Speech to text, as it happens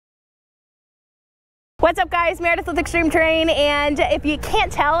What's up guys, Merideth with ExtremeTerrain, and if you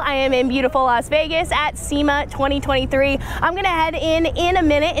can't tell, I am in beautiful Las Vegas at Sema 2023. I'm gonna head in a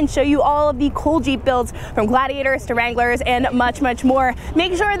minute and show you all of the cool Jeep builds from Gladiators to Wranglers and much, much more.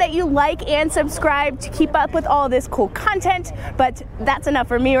 Make sure that you like and subscribe to keep up with all this cool content, but that's enough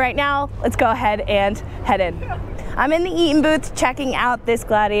for me right now. Let's go ahead and head in. I'm in the Eaton booth checking out this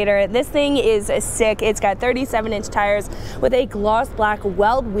Gladiator. This thing is sick. It's got 37-inch tires with a gloss black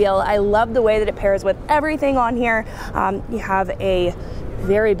weld wheel. I love the way that it pairs with everything on here. You have a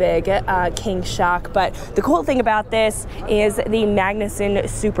very big king shock, but the cool thing about this is the Magnuson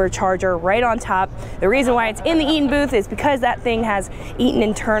supercharger right on top. The reason why it's in the Eaton booth is because that thing has Eaton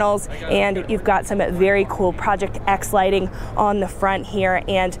internals, and you've got some very cool Project X lighting on the front here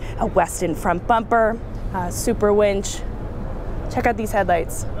and a Weston front bumper. Super winch. Check out these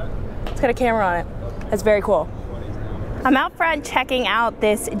headlights. It's got a camera on it. That's very cool. I'm out front checking out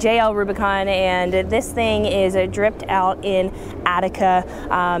this JL Rubicon, and this thing is dripped out in Attica.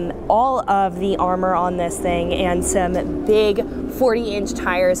 All of the armor on this thing and some big 40-inch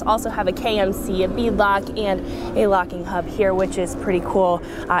tires. Also have a KMC, a bead lock, and a locking hub here, which is pretty cool.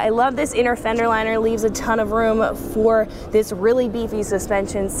 I love this inner fender liner. Leaves a ton of room for this really beefy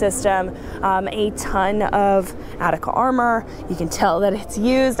suspension system. A ton of Attica armor. You can tell that it's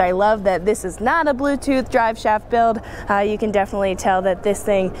used. I love that this is not a Bluetooth drive shaft build. You can definitely tell that this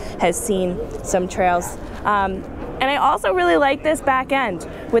thing has seen some trails. And I also really like this back end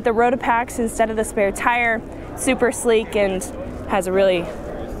with the Rotopacks instead of the spare tire. Super sleek and has a really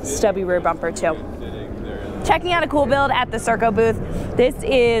stubby rear bumper too. Checking out a cool build at the Surco booth. This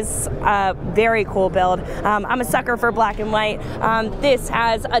is a very cool build. I'm a sucker for black and white. This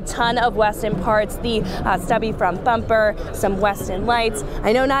has a ton of Weston parts, the stubby front bumper, some Weston lights.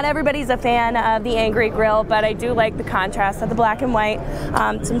 I know not everybody's a fan of the angry grille, but I do like the contrast of the black and white.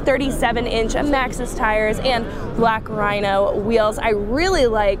 Some 37-inch Maxxis tires and black Rhino wheels. I really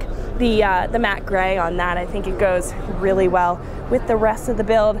like the matte gray on that. I think it goes really well with the rest of the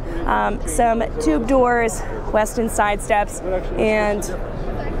build. Some tube doors, Weston side steps, and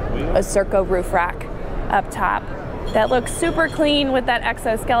a Surco roof rack up top. That looks super clean with that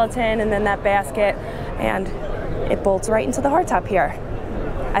exoskeleton and then that basket, and it bolts right into the hardtop here.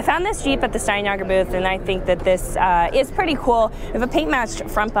 I found this Jeep at the Steinjager booth, and I think that this is pretty cool. We have a paint matched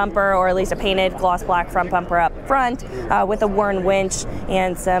front bumper, or at least a painted gloss black front bumper up front with a Warren winch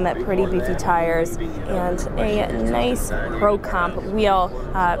and some pretty beefy tires and a nice Pro Comp wheel.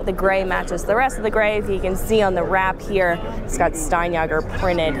 The gray matches the rest of the gray. If you can see on the wrap here, it's got Steinjager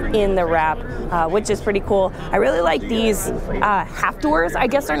printed in the wrap, which is pretty cool. I really like these half doors. I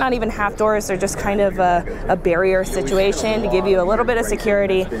guess they're not even half doors. They're just kind of a barrier situation to give you a little bit of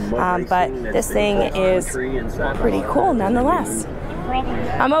security. But this thing is pretty cool nonetheless.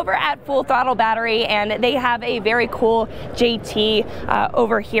 I'm over at Full Throttle Battery, and they have a very cool JT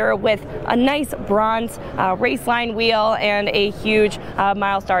over here with a nice bronze raceline wheel and a huge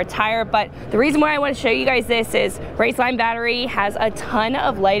Milestar tire. But the reason why I want to show you guys this is Raceline Battery has a ton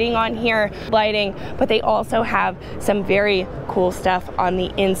of lighting on here, but they also have some very cool stuff on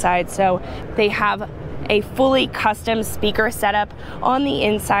the inside. So they have a fully custom speaker setup on the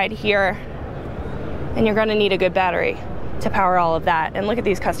inside here, and you're going to need a good battery to power all of that. And look at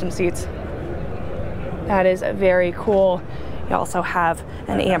these custom seats. That is very cool. You also have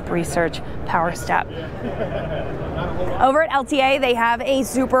an amp research power step. Over at LTA, they have a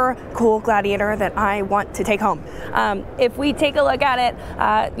super cool Gladiator that I want to take home. If we take a look at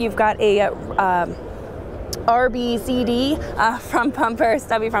it, you've got a RBCD front bumper,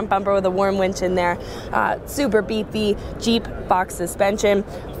 stubby front bumper with a Warren winch in there, super beefy Jeep box suspension,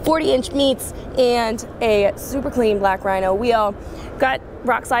 40-inch meats, and a super clean black Rhino wheel. Got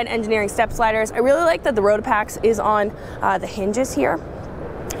Rockslide Engineering step sliders. I really like that the Rotopacks is on the hinges here,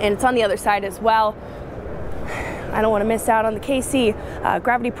 and it's on the other side as well. I don't want to miss out on the KC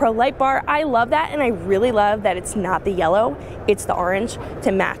Gravity Pro light bar. I love that, and I really love that it's not the yellow, it's the orange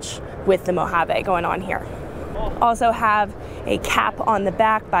to match with the Mojave going on here. Also have a cap on the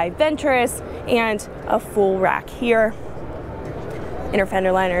back by Venturous and a full rack here. Inner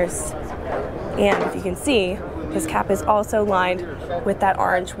fender liners, and if you can see, this cap is also lined with that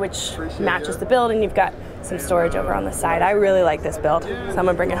orange, which matches the build, and you've got some storage over on the side. I really like this build, so I'm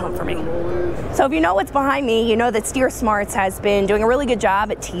gonna bring it home for me. So if you know what's behind me, you know that Steer Smarts has been doing a really good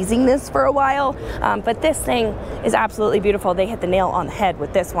job at teasing this for a while, but this thing is absolutely beautiful. They hit the nail on the head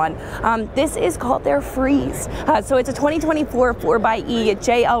with this one. This is called their Freeze. So it's a 2024 4xe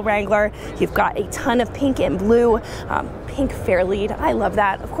JL Wrangler. You've got a ton of pink and blue, pink Fairlead. I love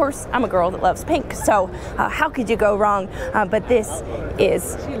that. Of course, I'm a girl that loves pink, so how could you go wrong? But this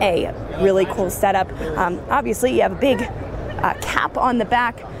is a really cool setup. Obviously, you have a big cap on the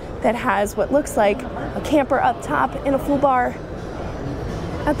back that has what looks like a camper up top and a full bar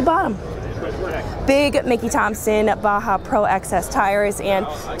at the bottom. Big Mickey Thompson Baja Pro XS tires and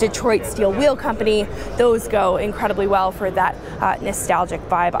Detroit Steel Wheel Company. Those go incredibly well for that nostalgic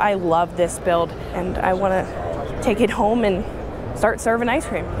vibe. I love this build, and I want to take it home and start serving ice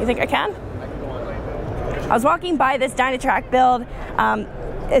cream. You think I can? I was walking by this Dynatrack build.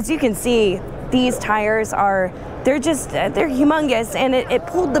 As you can see, these tires are, they're humongous, and it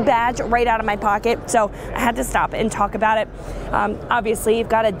pulled the badge right out of my pocket, so I had to stop and talk about it. Obviously, you've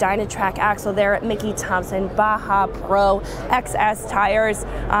got a Dynatrack axle there at Mickey Thompson Baja Pro XS tires,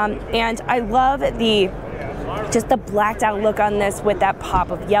 and I love just the blacked out look on this with that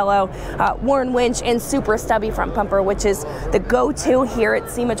pop of yellow. Worn winch and super stubby front bumper, which is the go-to here at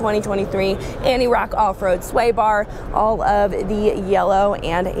SEMA 2023. Anti-rock off-road sway bar, all of the yellow,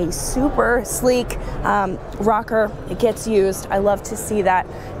 and a super sleek rocker. It gets used. I love to see that,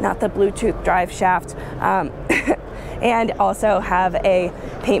 not the Bluetooth drive shaft. And also have a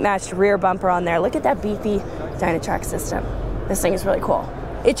paint matched rear bumper on there. Look at that beefy Dynatrack system. This thing is really cool.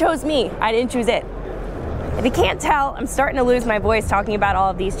 It chose me, I didn't choose it. If you can't tell, I'm starting to lose my voice talking about all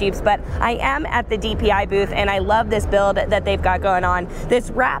of these Jeeps, but I am at the DPI booth, and I love this build that they've got going on.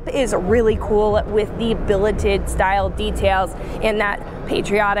 This wrap is really cool with the billeted style details and that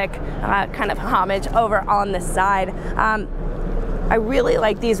patriotic kind of homage over on the side. I really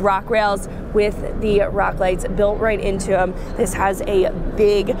like these rock rails with the rock lights built right into them. This has a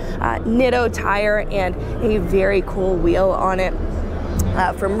big Nitto tire and a very cool wheel on it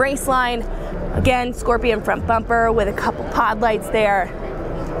from Raceline. Again, Scorpion front bumper with a couple pod lights there.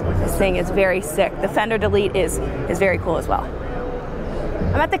 This thing is very sick. The fender delete is very cool as well.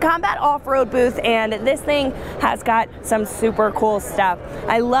 I'm at the Combat Off-Road booth, and this thing has got some super cool stuff.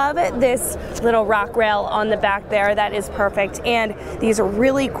 I love this little rock rail on the back there. That is perfect. And these are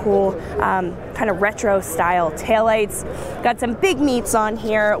really cool kind of retro style taillights. Got some big meats on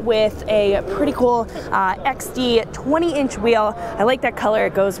here with a pretty cool XD 20-inch wheel. I like that color.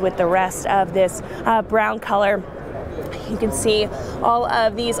 It goes with the rest of this brown color. You can see all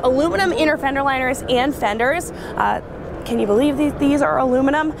of these aluminum inner fender liners and fenders. Can you believe these are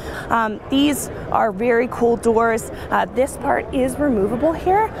aluminum? These are very cool doors. This part is removable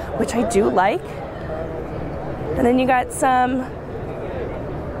here, which I do like. And then you got some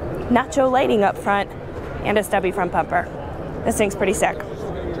nacho lighting up front and a stubby front bumper. This thing's pretty sick.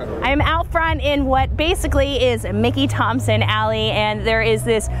 I am out front in what basically is Mickey Thompson Alley, and there is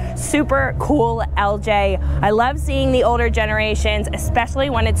this super cool LJ. I love seeing the older generations,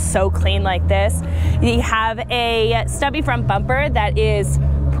 especially when it's so clean like this. You have a stubby front bumper that is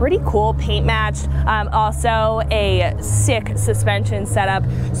pretty cool, paint matched. Also a sick suspension setup,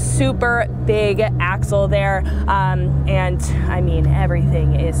 super big axle there. And I mean,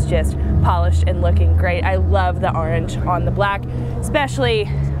 everything is just polished and looking great. I love the orange on the black, especially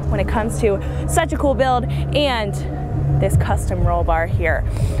when it comes to such a cool build and this custom roll bar here.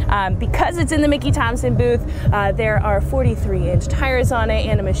 Because it's in the Mickey Thompson booth, there are 43-inch tires on it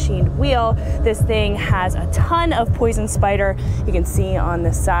and a machined wheel. This thing has a ton of Poison Spider. You can see on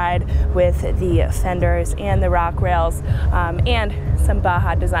the side with the fenders and the rock rails and some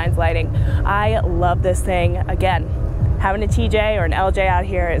Baja Designs lighting. I love this thing. Again, having a TJ or an LJ out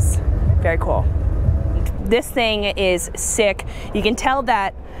here is very cool. This thing is sick. You can tell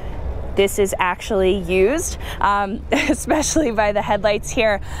that this is actually used, especially by the headlights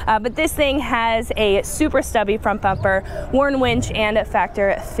here. But this thing has a super stubby front bumper, worn winch, and a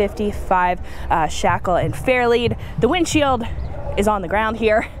factor 55 shackle and fairlead. The windshield is on the ground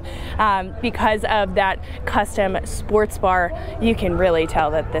here because of that custom sports bar. You can really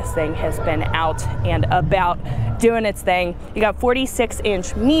tell that this thing has been out and about doing its thing. You got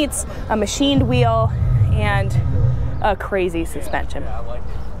 46-inch meats, a machined wheel, and a crazy suspension.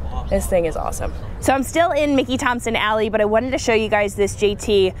 This thing is awesome. So I'm still in Mickey Thompson Alley, but I wanted to show you guys this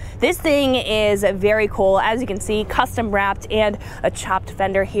JT. This thing is very cool. As you can see, custom wrapped and a chopped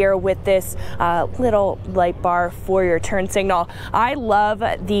fender here with this little light bar for your turn signal. I love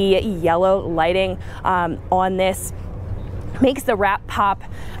the yellow lighting on this. makes the wrap pop.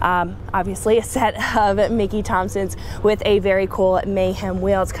 Obviously a set of Mickey Thompsons with a very cool Mayhem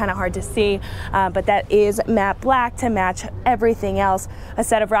wheel. It's kind of hard to see, but that is matte black to match everything else. A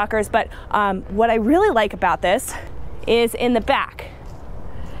set of rockers, but what I really like about this is in the back.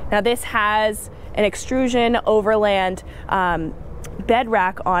 Now this has an extrusion overland bed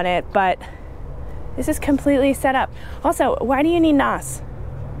rack on it, but this is completely set up. Also, why do you need NOS?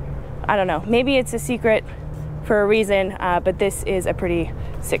 I don't know, maybe it's a secret for a reason, but this is a pretty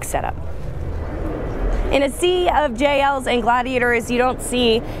sick setup. In a sea of JLs and Gladiators, you don't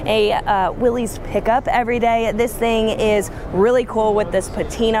see a Willys pickup every day. This thing is really cool with this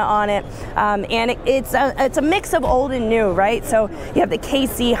patina on it, and it's a mix of old and new, right? So you have the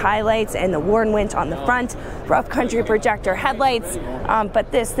KC highlights and the Warn winch on the front, rough country projector headlights, but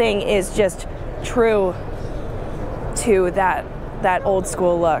this thing is just true to that old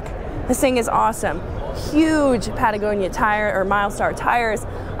school look. This thing is awesome. Huge Patagonia tire or Milestar tires,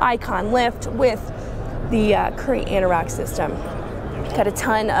 Icon lift with the Curry Anorak system. Got a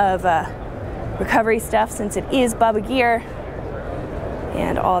ton of recovery stuff since it is Bubba gear,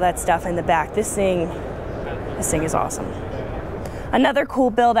 and all that stuff in the back. This thing is awesome. Another cool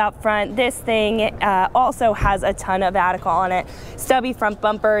build out front. This thing also has a ton of Attica on it. Stubby front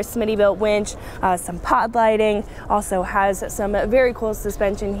bumper, Smitty-built winch, some pod lighting. Also has some very cool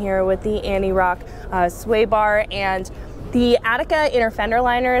suspension here with the anti-rock sway bar, and the Attica inner fender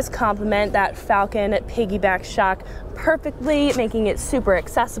liners complement that Falcon piggyback shock perfectly, making it super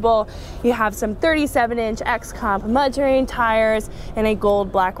accessible. You have some 37-inch X-Comp mud terrain tires and a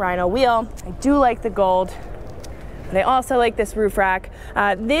gold black Rhino wheel. I do like the gold. And I also like this roof rack.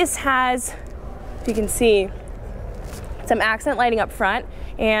 This has, if you can see, some accent lighting up front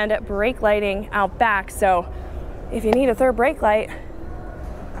and brake lighting out back. So if you need a third brake light,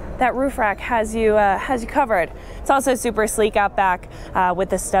 that roof rack has you covered. It's also super sleek out back with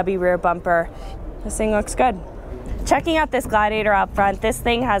the stubby rear bumper. This thing looks good. Checking out this Gladiator out front, this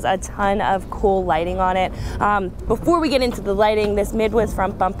thing has a ton of cool lighting on it. Before we get into the lighting, this mid-width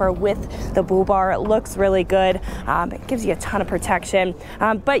front bumper with the bull bar looks really good. It gives you a ton of protection,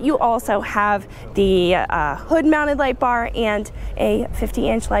 but you also have the hood-mounted light bar and a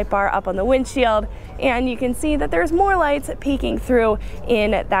 50-inch light bar up on the windshield, and you can see that there's more lights peeking through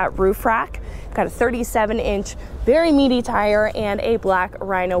in that roof rack. Got a 37-inch, very meaty tire and a black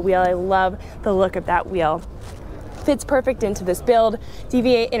Rhino wheel. I love the look of that wheel. Fits perfect into this build.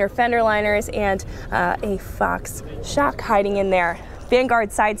 DV8 inner fender liners and a Fox shock hiding in there.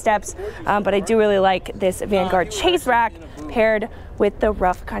 Vanguard side steps, but I do really like this Vanguard chase rack paired with the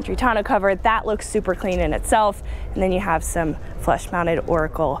rough country tonneau cover. That looks super clean in itself. And then you have some flush mounted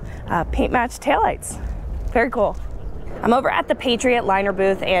Oracle paint match taillights. Very cool. I'm over at the Patriot liner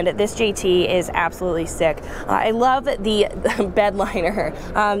booth, and this JT is absolutely sick. I love the bed liner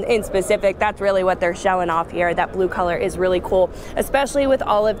in specific. That's really what they're showing off here. That blue color is really cool, especially with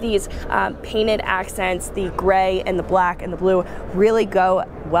all of these painted accents. The gray and the black and the blue really go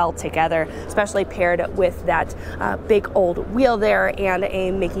well together, especially paired with that big old wheel there and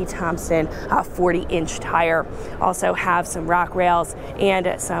a Mickey Thompson 40-inch tire. Also have some rock rails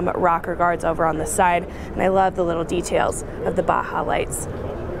and some rocker guards over on the side, and I love the little details of the Baja lights.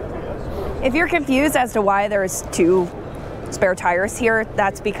 If you're confused as to why there's two spare tires here,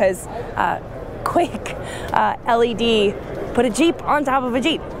 that's because Quake LED put a Jeep on top of a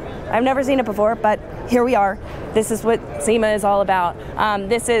Jeep. I've never seen it before, but here we are. This is what Sema is all about.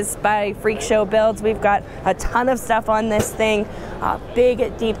 This is by Freak Show Builds. We've got a ton of stuff on this thing.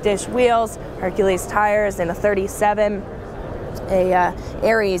 Big deep dish wheels, Hercules tires and a 37, a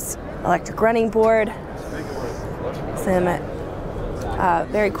Aries electric running board, some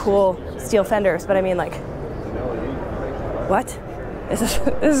very cool steel fenders, but I mean, like, what? This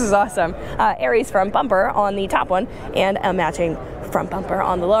is awesome. Aries front bumper on the top one and a matching front bumper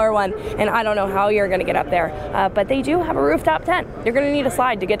on the lower one, and I don't know how you're gonna get up there, but they do have a rooftop tent. You're gonna need a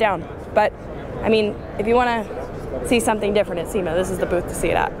slide to get down, but I mean, if you wanna see something different at Sema, this is the booth to see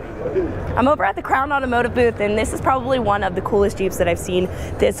it at. I'm over at the Crown Automotive booth, and this is probably one of the coolest Jeeps that I've seen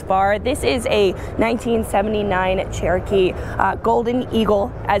this far. This is a 1979 Cherokee Golden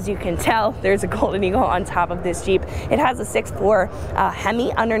Eagle. As you can tell, there's a Golden Eagle on top of this Jeep. It has a 6.4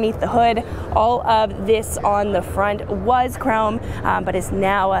 Hemi underneath the hood. All of this on the front was chrome, but is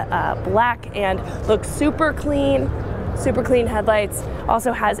now black and looks super clean. Super clean headlights.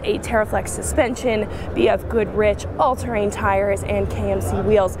 Also has a Terraflex suspension, BF Goodrich all-terrain tires, and KMC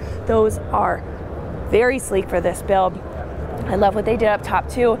wheels. Those are very sleek for this build. I love what they did up top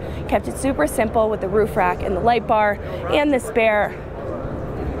too. Kept it super simple with the roof rack and the light bar and the spare,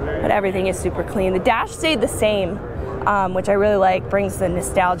 but everything is super clean. The dash stayed the same which I really like, brings the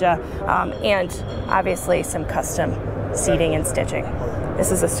nostalgia, and obviously some custom seating and stitching.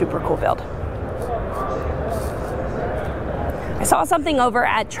 This is a super cool build. I saw something over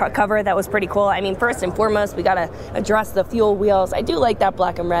at Truck Cover that was pretty cool. I mean, first and foremost, we gotta address the fuel wheels. I do like that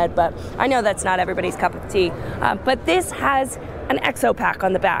black and red, but I know that's not everybody's cup of tea. But this has an exo pack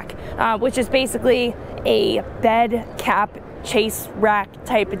on the back, which is basically a bed cap chase rack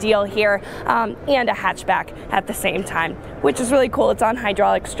type of deal here, and a hatchback at the same time, which is really cool. It's on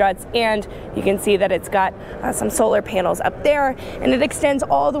hydraulic struts, and you can see that it's got some solar panels up there, and it extends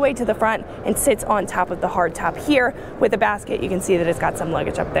all the way to the front and sits on top of the hard top here with a basket. You can see that it's got some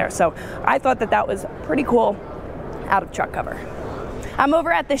luggage up there. So I thought that that was pretty cool out of Truck Cover. I'm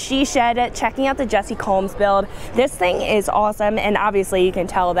over at the She Shed checking out the Jessie Combs build. This thing is awesome, and obviously you can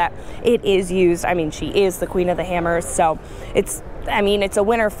tell that it is used. I mean, she is the queen of the hammers, so it's a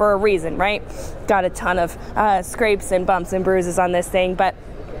winner for a reason, right? Got a ton of scrapes and bumps and bruises on this thing, but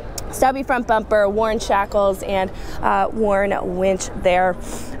stubby front bumper, worn shackles, and worn winch there.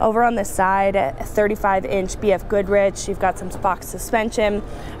 Over on the side, 35-inch BF Goodrich. You've got some Spock suspension,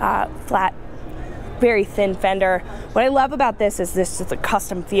 flat, very thin fender. What I love about this is a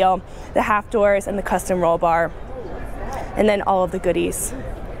custom feel, the half doors and the custom roll bar, and then all of the goodies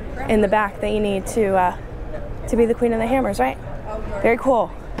in the back that you need to be the queen of the hammers, right? Very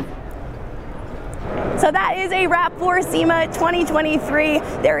cool. So that is a wrap for SEMA 2023.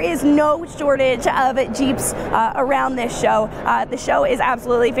 There is no shortage of Jeeps around this show. The show is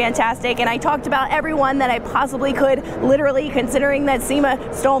absolutely fantastic, and I talked about everyone that I possibly could, literally, considering that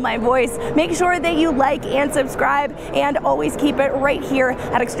SEMA stole my voice. Make sure that you like and subscribe, and always keep it right here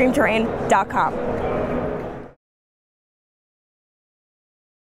at ExtremeTerrain.com.